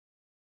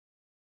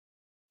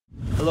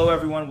Hello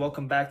everyone,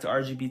 welcome back to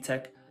RGB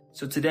Tech.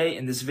 So today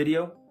in this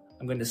video,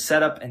 I'm going to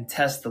set up and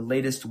test the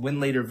latest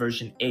Winlator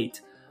version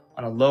 8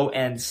 on a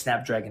low-end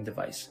Snapdragon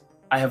device.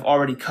 I have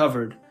already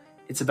covered,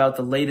 it's about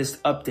the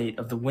latest update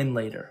of the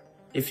Winlator.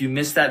 If you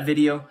missed that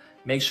video,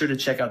 make sure to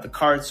check out the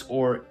cards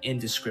or in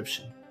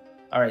description.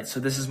 Alright,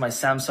 so this is my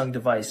Samsung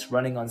device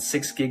running on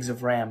 6 gigs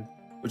of RAM,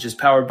 which is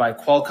powered by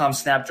Qualcomm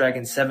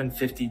Snapdragon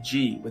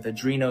 750G with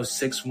Adreno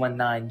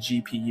 619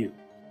 GPU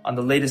on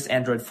the latest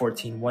Android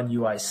 14 One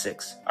UI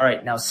 6.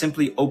 Alright, now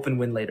simply open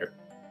Winlator.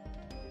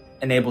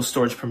 Enable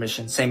storage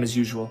permission, same as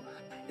usual.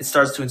 It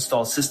starts to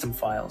install system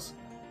files.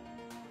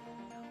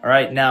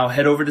 Alright, now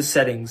head over to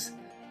settings.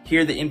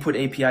 Here the input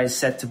API is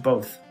set to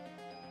both.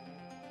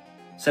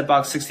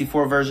 Setbox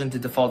 64 version to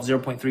default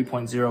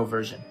 0.3.0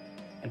 version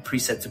and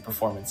preset to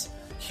performance.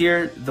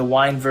 Here the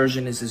wine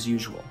version is as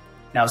usual.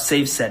 Now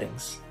save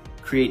settings.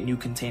 Create new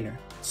container.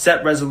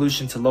 Set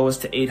resolution to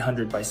lowest to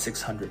 800 by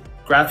 600.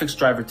 Graphics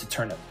driver to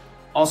turnip.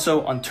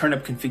 Also on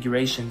turnip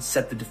configuration,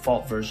 set the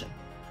default version.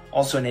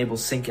 Also enable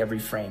sync every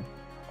frame.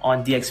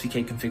 On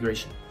DXVK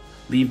configuration,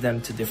 leave them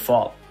to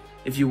default.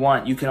 If you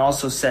want, you can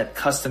also set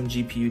custom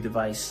GPU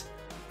device.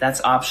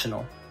 That's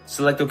optional.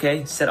 Select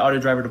OK, set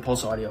audio driver to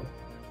pulse audio.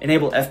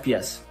 Enable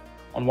FPS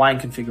on wine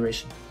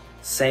configuration.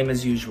 Same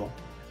as usual.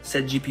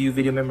 Set GPU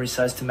video memory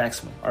size to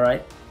maximum,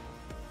 alright?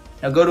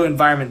 Now go to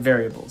environment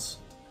variables.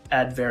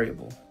 Add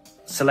variable.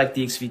 Select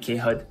DXVK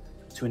HUD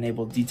to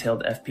enable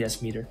detailed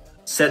FPS meter.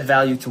 Set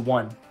value to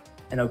 1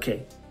 and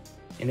OK.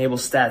 Enable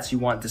stats you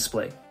want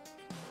display.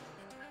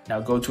 Now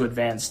go to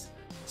advanced.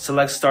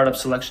 Select startup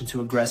selection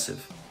to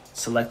aggressive.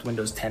 Select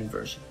Windows 10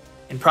 version.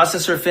 In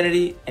processor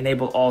affinity,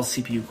 enable all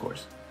CPU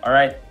cores.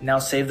 Alright, now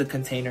save the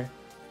container.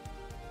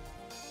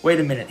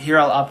 Wait a minute, here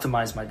I'll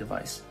optimize my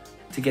device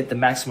to get the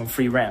maximum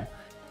free RAM.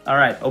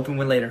 Alright, open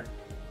Winlator.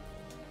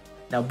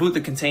 Now boot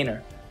the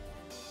container.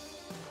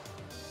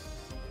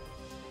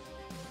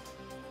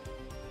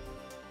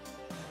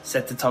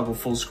 Set to toggle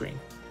full screen.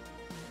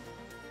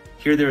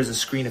 Here there is a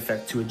screen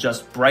effect to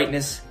adjust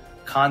brightness,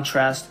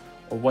 contrast,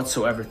 or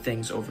whatsoever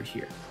things over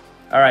here.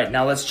 Alright,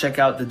 now let's check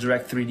out the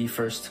Direct 3D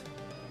first.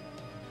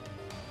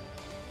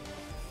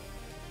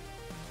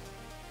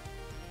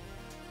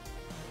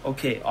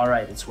 Okay,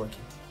 alright, it's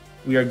working.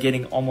 We are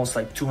getting almost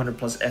like 200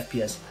 plus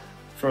FPS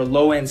for a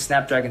low-end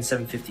Snapdragon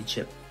 750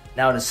 chip.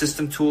 Now to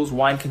System Tools,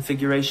 Wine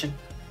configuration,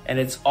 and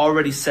it's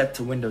already set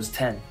to Windows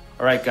 10.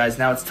 Alright guys,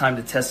 now it's time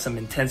to test some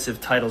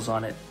intensive titles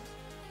on it.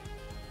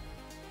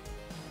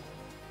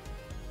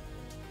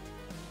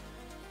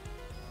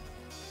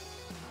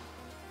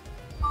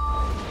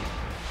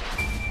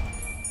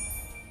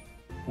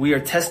 We are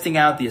testing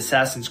out the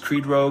Assassin's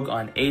Creed Rogue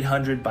on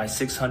 800 by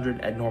 600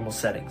 at normal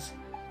settings.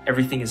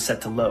 Everything is set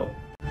to low.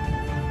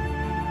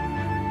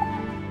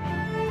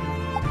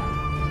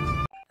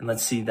 And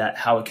let's see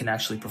how it can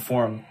actually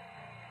perform.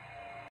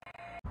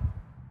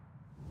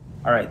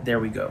 Alright, there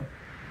we go.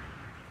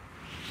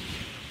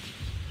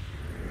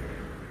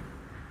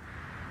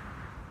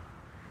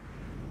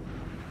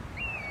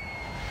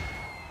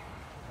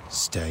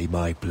 Stay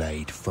my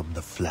blade from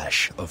the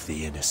flesh of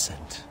the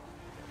innocent.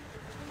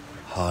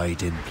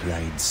 Hide in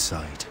plain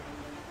sight.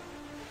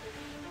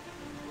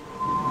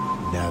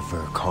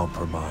 Never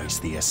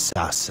compromise the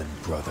Assassin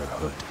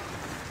Brotherhood.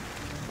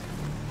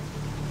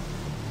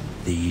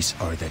 These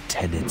are the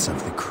tenets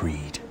of the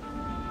creed,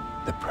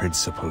 the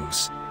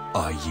principles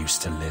I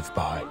used to live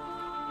by.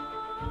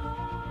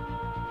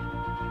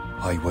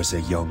 I was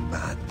a young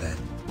man then.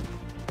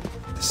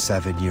 The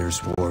 7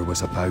 Years' War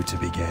was about to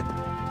begin.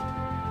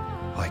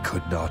 I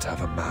could not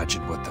have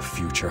imagined what the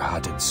future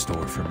had in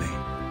store for me,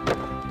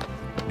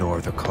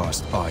 nor the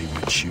cost I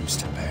would choose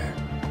to bear.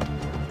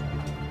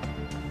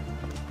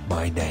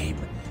 My name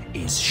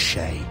is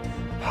Shay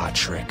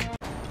Patrick.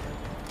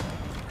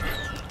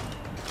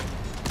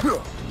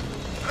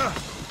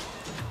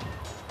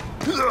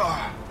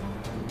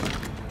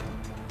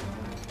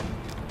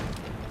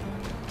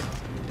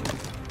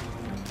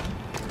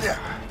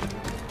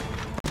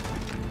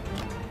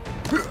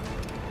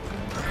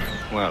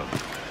 Well,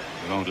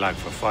 we won't lack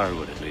for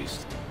firewood at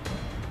least.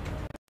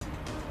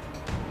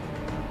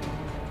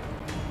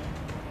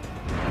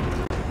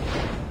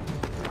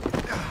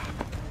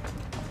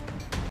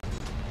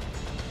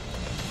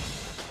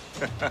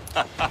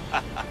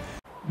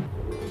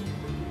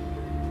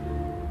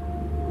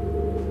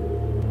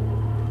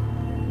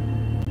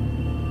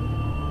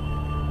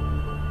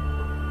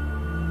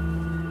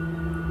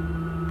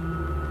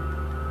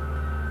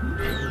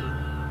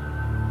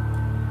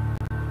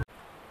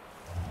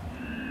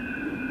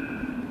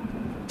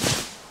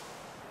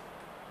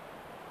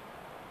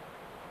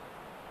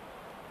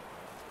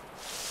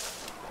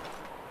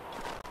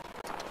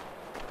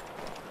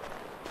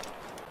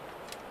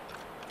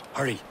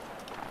 Hurry.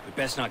 We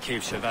best not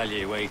keep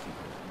Chevalier waiting.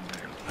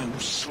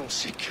 Nous sommes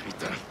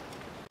sécuritaires.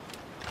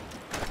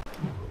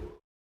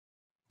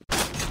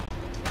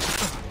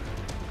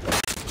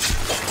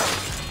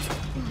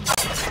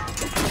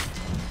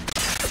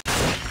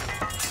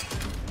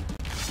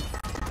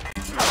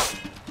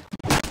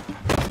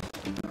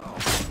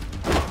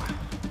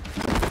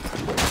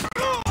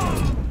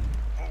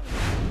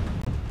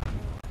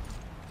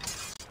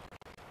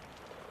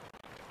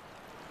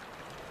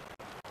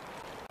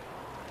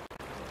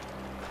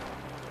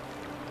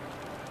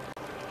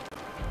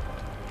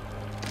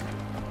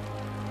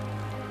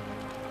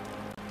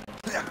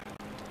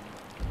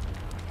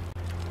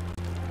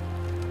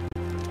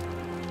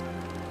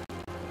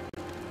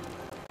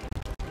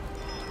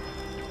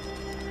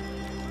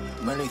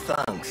 Many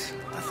thanks.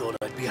 I thought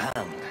I'd be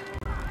hanged.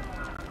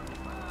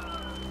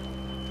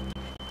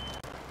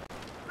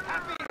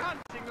 Happy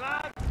hunting,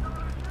 lads!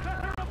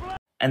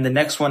 And the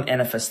next one,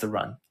 NFS the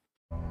run.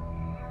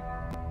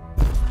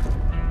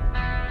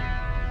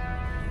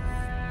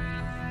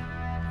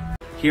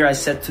 Here I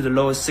set to the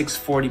lowest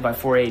 640 by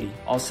 480,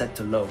 all set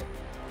to low.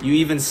 You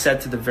even set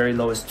to the very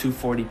lowest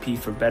 240p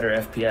for better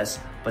FPS,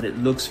 but it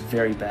looks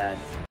very bad.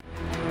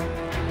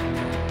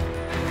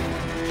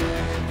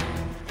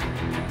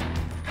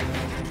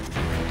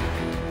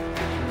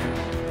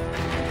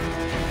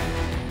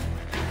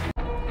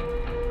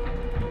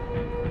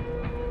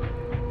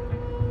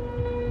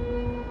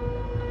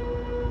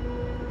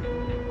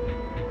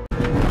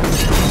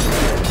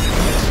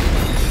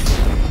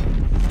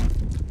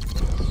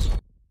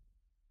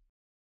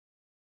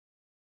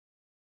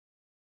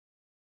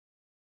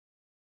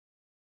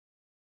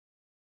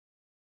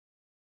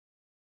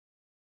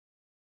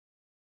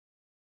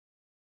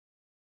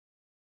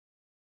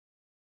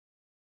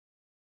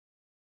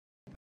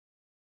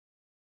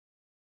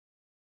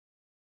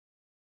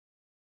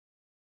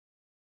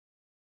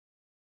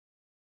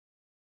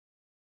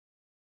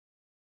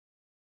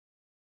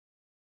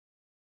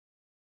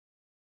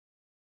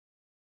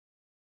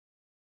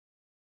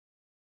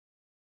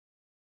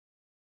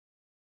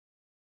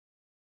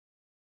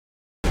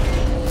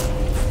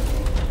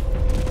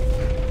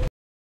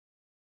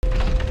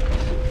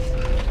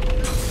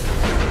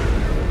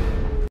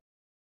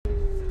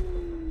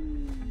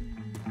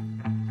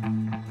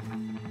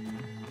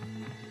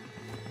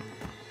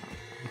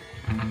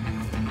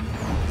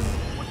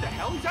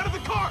 He's out of the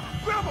car!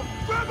 Grab him!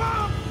 Grab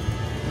him!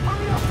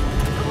 Hurry up!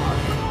 Come on,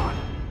 come on!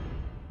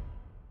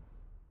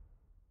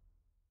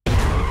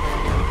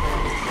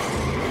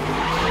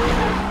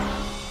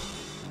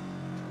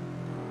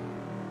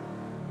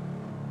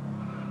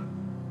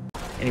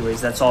 Anyways,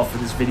 that's all for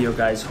this video,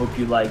 guys. Hope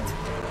you liked.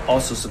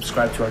 Also,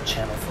 subscribe to our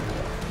channel for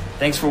more.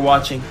 Thanks for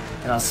watching,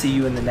 and I'll see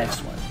you in the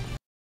next one.